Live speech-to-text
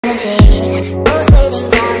Hi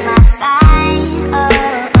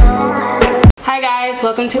guys,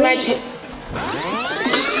 welcome to my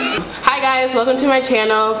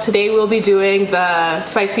channel. Today we'll be doing the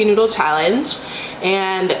spicy noodle challenge,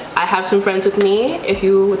 and I have some friends with me. If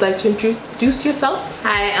you would like to introduce yourself.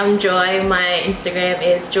 Hi, I'm Joy. My Instagram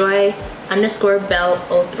is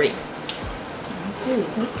joy_bell03.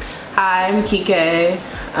 Hi, I'm Kike.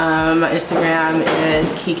 My Instagram is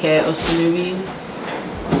Kike Osunubi.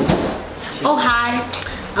 Oh, hi.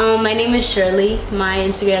 My name is Shirley. My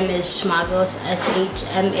Instagram is Shmagos,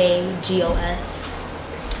 SHMAGOS.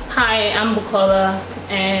 Hi, I'm Bukola,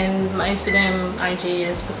 and my Instagram IG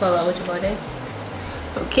is Bukola Uchibode.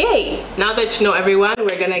 Okay, now that you know everyone,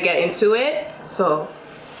 we're gonna get into it. So,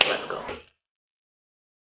 let's go.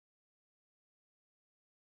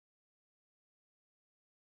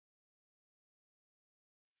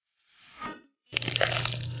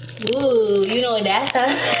 Ooh, you know what that's, huh?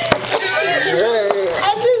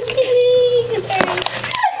 I'm just kidding.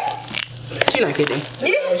 She's not kidding.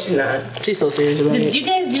 Yeah. She's not. She's so serious about it. Did you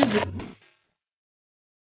guys use this?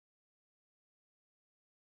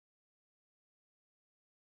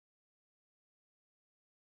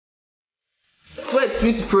 Wait,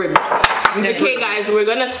 me to pray. Okay guys, we're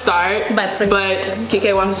gonna start, but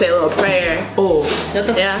Kike wants to say a little prayer. Oh.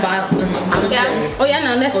 Yeah. Oh yeah,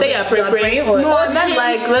 no, let's Say a prayer. No,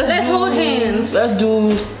 let's hold hands. Let's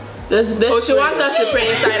do. Let's Oh, she wants us to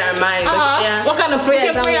pray inside our minds. Yeah. What kind of prayer?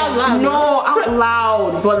 You can pray out loud. No, out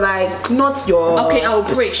loud, but like not your. Okay, I will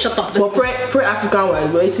pray. Shut up. But pray African wise,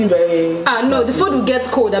 but it seems very. No, the food will get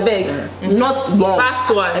cold, I beg. Not long. Last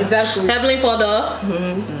one. Exactly. Heavenly Father,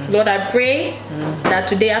 Lord, I pray that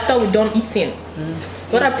today after we're done eating,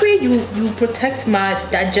 Lord, I pray you protect my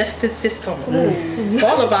digestive system.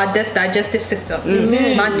 All of our digestive system.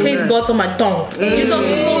 My taste buds on my tongue. Jesus,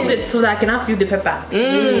 close it so that I can have you the pepper.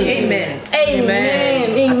 Amen.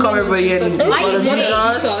 Amen. Come everybody in.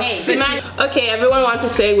 Okay, everyone wants to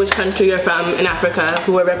say which country you're from in Africa,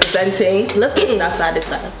 who we're representing. Let's go from that side, this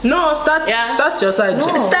side. No, that's your side. No.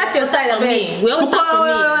 Start your side, I For beg. me. We all start from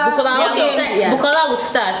me. Bukola, okay. Bukola will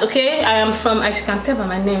start, okay? I am from, as you can tell by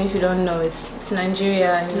my name if you don't know, it's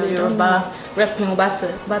Nigeria, you know, Yoruba, repping,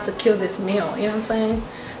 about to kill this meal, you know what I'm saying?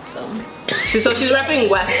 So she's repping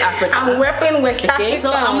West Africa. I'm repping West Africa.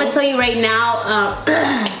 So I'm gonna tell you right now,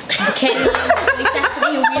 Kenya, East Africa,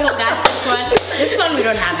 we don't got this one. This one we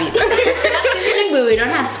don't have it. We don't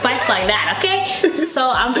have spice like that, okay? So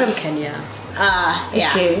I'm from Kenya.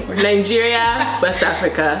 Yeah. Okay. Nigeria, West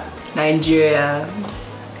Africa. Nigeria.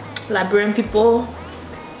 Liberian people.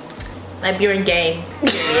 Liberian gang.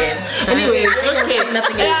 Anyway, okay.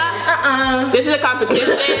 Nothing This is a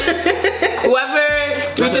competition. Whoever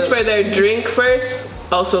reaches for their drink first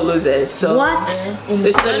also loses. So What?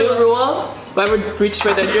 this is the new rule. Whoever reaches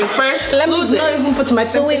for their drink first loses. Not even put my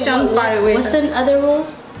temptation far away. What's the other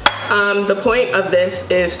rules? The point of this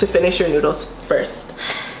is to finish your noodles first.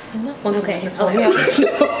 Okay.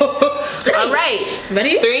 All right.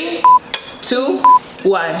 Ready? 3, 2,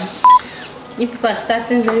 1. You people are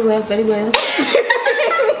starting very well, very well.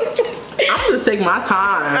 I'm gonna take my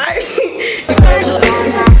time.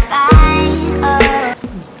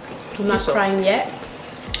 I'm not crying yet.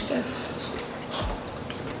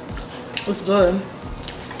 It's good.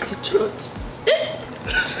 The truth.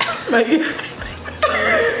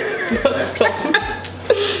 Stop.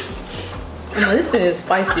 This thing is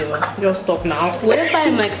spicy, man. Just stop now. What if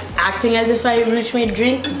I'm like acting as if I reach my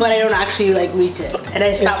drink, but I don't actually like reach it, and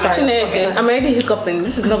I stop myself? I'm already hiccuping.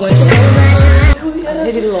 This is not going to work. I'm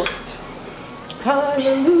already lost.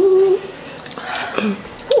 Hallelujah.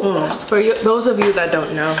 For you, those of you that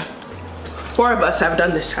don't know, 4 of us have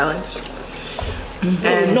done this challenge.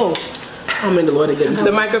 And No. I'm in the Lord again.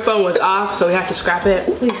 the microphone was off, so we had to scrap it.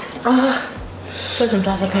 Please.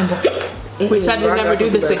 We said we'd never do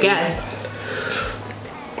this again.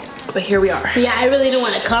 But here we are. Yeah, I really don't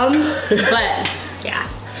want to come, but yeah,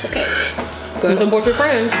 it's okay. Go support your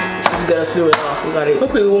friends. You gotta do it off. We got it.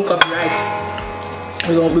 Hopefully we won't copyright.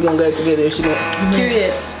 We gonna get it together. She gonna.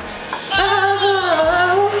 Period.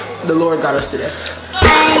 The Lord got us today.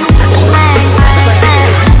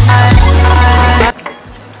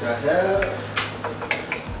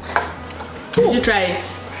 You should try it.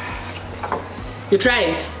 You try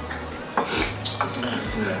it.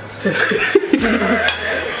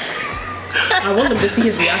 I want them to see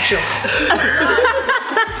his reaction.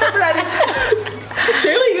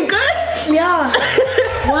 Shirley, you good? Yeah.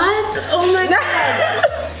 What? Oh my god.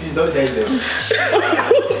 Please don't take them.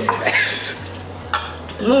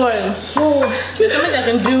 No worries. There's something I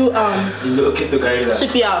can do You look at the guy that.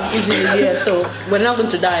 CPR easily here, so we're not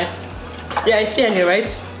going to die. Yeah, I see on you, right?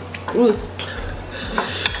 Ruth.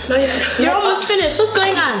 You're almost finished. What's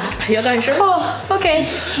going on? You're going sure? Oh, okay.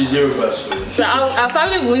 She's irreversible. So I'll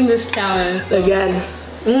probably win this challenge. So. Again.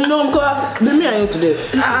 No, I'm going. Leave me and you today.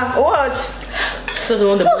 What? Doesn't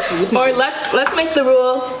want the Or let's make the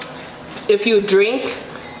rule. If you drink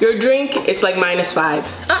your drink, it's like -5.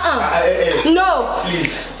 No.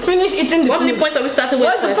 Please. Finish eating the How many food. points are we starting with?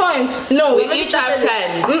 What's the first? point? No, We each have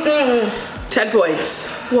 10. 10 points.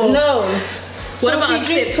 No. What about if a you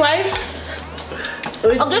drink sip? twice?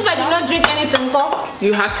 Okay, if I did not drink anything, go.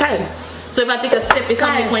 You have 10. So if I take a sip, it's how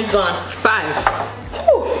many Guys. points gone? 5.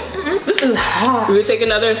 This is hard. If you take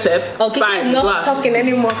another sip, Okay, 5 not plus. talking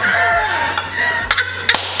anymore.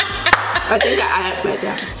 I think I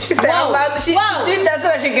yeah. She said, she did that so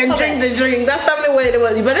that she can drink the drink. That's probably what it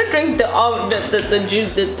was. You better drink the juice,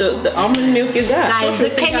 the almond milk you got. Guys, the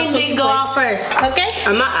Kenyan didn't go out first. Okay.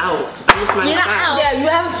 I'm not out. I'm just You're not out. Yeah,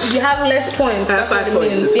 you have less points. I have That's what 5 it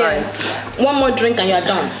points. means. It's Yeah. fine. One more drink and you're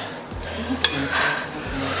done.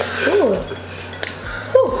 Ooh.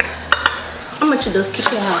 Ooh. How much does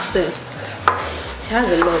Kiki have say? She has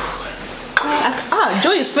a lot.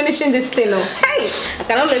 Joy is finishing this thing. Oh. Hey, I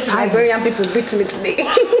cannot let Liberian people beat me today.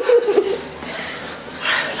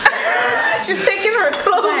 She's taking her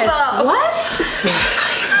clothes off. What?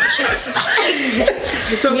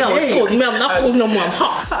 It's okay. Me, I was cold. Me, I'm not cold no more. I'm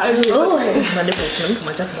hot.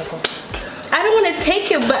 I don't want to take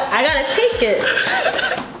it, but I gotta take it.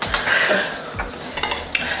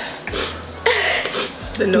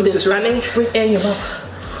 The nose is running. Breathe air in your mouth.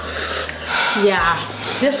 Yeah.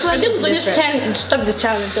 This one I think we just stop the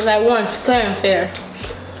challenge because I won fair and fair.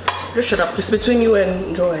 Just shut up. It's between you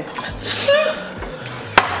and Joy.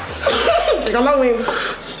 I'm not winning.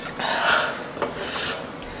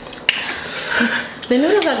 The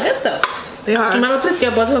noodles are good though. They are. Mama, please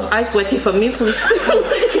get a bottle of ice wetty for me, please.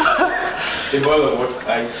 A bottle of what?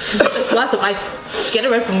 Ice. Lots of ice. Get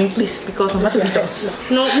it ready for me, please, because I'm about to be done.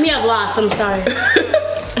 No, me I've lost. I'm sorry.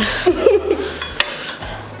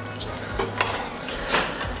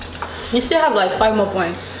 You still have like 5 more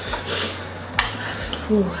points.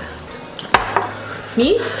 Ooh.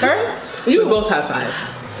 Me? Her? We both have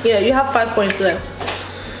 5. Yeah, you have 5 points left.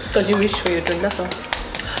 Because you reached for your drink, that's all.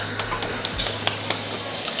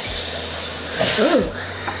 Oh.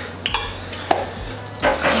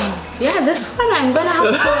 Yeah, this one I'm gonna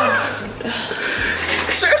have fun.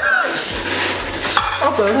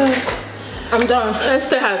 Okay. I'm done.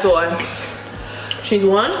 Esther has 1. She's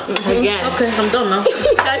one? Again. Okay, I'm done now.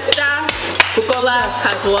 Esther Bukola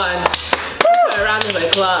has 1. A round of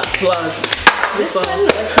applause. This one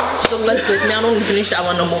was much so less place. Me, I don't finish that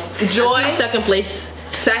one no more. Joy, Second place.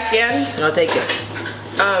 2nd. I'll take it.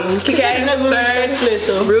 Kike, 3rd. Place,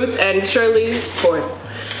 so. Ruth and Shirley, 4th.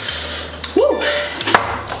 Woo!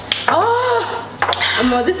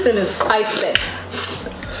 Oh! This thing is spicy.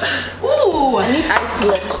 Ooh. I need ice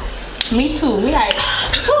block. Me too. Me I.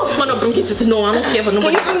 I'm gonna bring it to no, I don't care for Can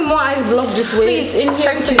nobody. you bring more ice block this way? Please, in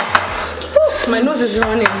here. Thank you. Woo, my nose is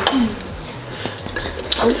running.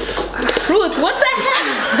 Ruth, what the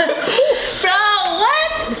heck? Bro,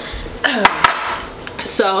 what?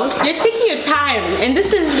 So, You're taking your time, and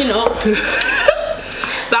this is,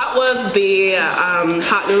 that was the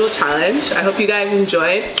hot noodle challenge. I hope you guys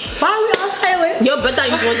enjoyed. Why are we all silent? You're better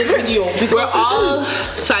you want the video. We're all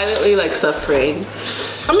silently like suffering.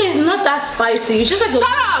 I mean, it's not that spicy. It's just like a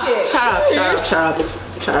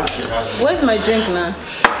Shut up. Where's my drink now?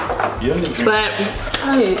 You don't need to drink. But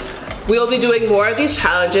Hey. we'll be doing more of these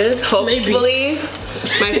challenges. Hopefully,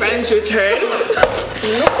 my friends return.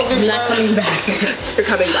 I'm not coming back. You're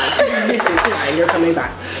coming back. You're coming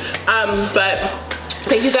back. But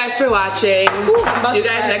thank you guys for watching. See you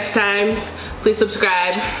guys next time. Please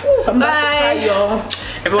subscribe. Bye, y'all.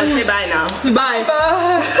 Everyone say bye now. Bye.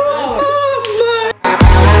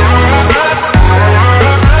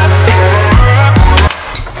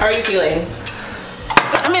 How are you feeling?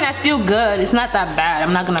 I mean, I feel good. It's not that bad.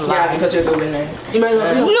 I'm not gonna lie. Yeah, because you're the winner.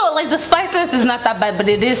 No, like the spiciness is not that bad, but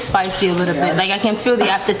it is spicy a little bit. Like I can feel the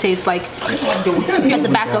aftertaste, like at the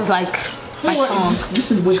back of like my tongue.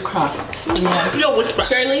 This is witchcraft. Yo, witchcraft.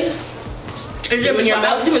 Shirley, When you're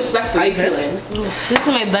about to respect how are you feeling? This is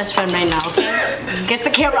my best friend right now, okay? Get the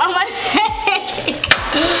camera on my head.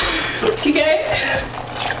 Okay.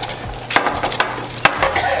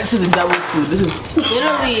 This is a double food. This is.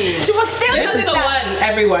 Literally. She was still. This is the one,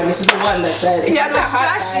 everyone. This is the one that said it's Yeah, not that that's hot,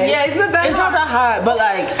 trash. guys. Yeah, it's not that. It's not that hard, but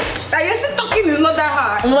like. I guess talking is not that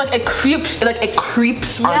hard. Like it creeps. Like it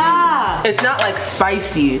creeps on Yeah. me. It's not like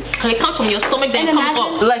spicy. And it comes from your stomach, then it comes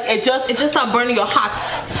up. Like it just. It just start burning your heart.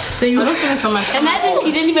 Then you I don't feel this on my stomach. Imagine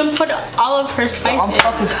she didn't even put all of her spice I'm in.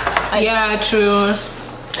 fucking. Yeah, true.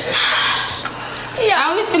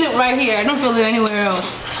 it right here. I don't feel it anywhere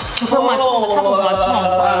else. Put my tongue, the top of my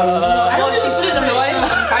tongue. I don't she should have joined.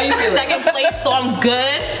 How you feel? Second place, so I'm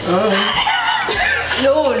good.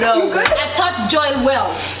 No. I taught Joy well.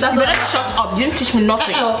 That's better shut up. You didn't teach me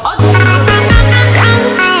nothing.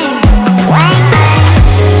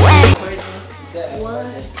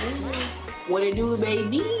 What it do,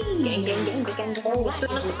 baby? Oh, so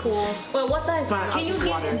that's cool. Wait, what size? Can you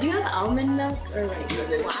get? Do you have almond milk or like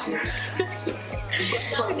water?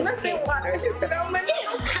 She must say water. She said almond milk.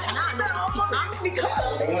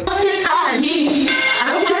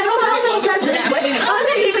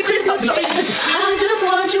 I just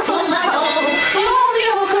want you for my own. All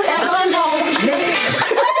you could ever know.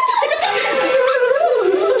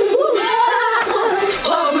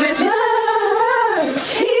 For Christmas,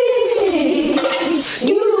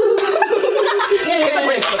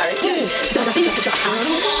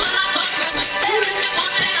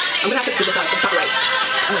 I'm gonna have to figure this out. It's not right.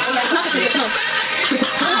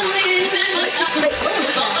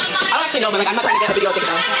 I don't actually know, but like I'm not trying to get a video taken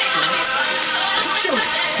down.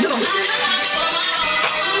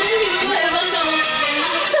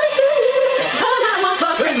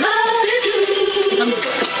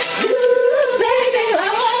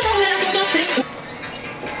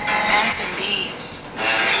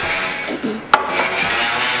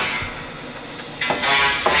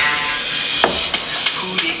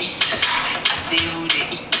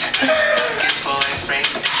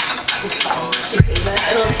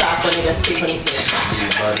 It'll stop when it gets to 26.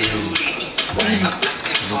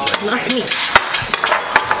 Not me.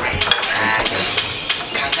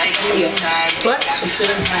 What? It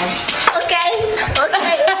shouldn't have.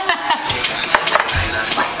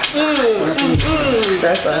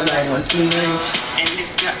 That's a nice one.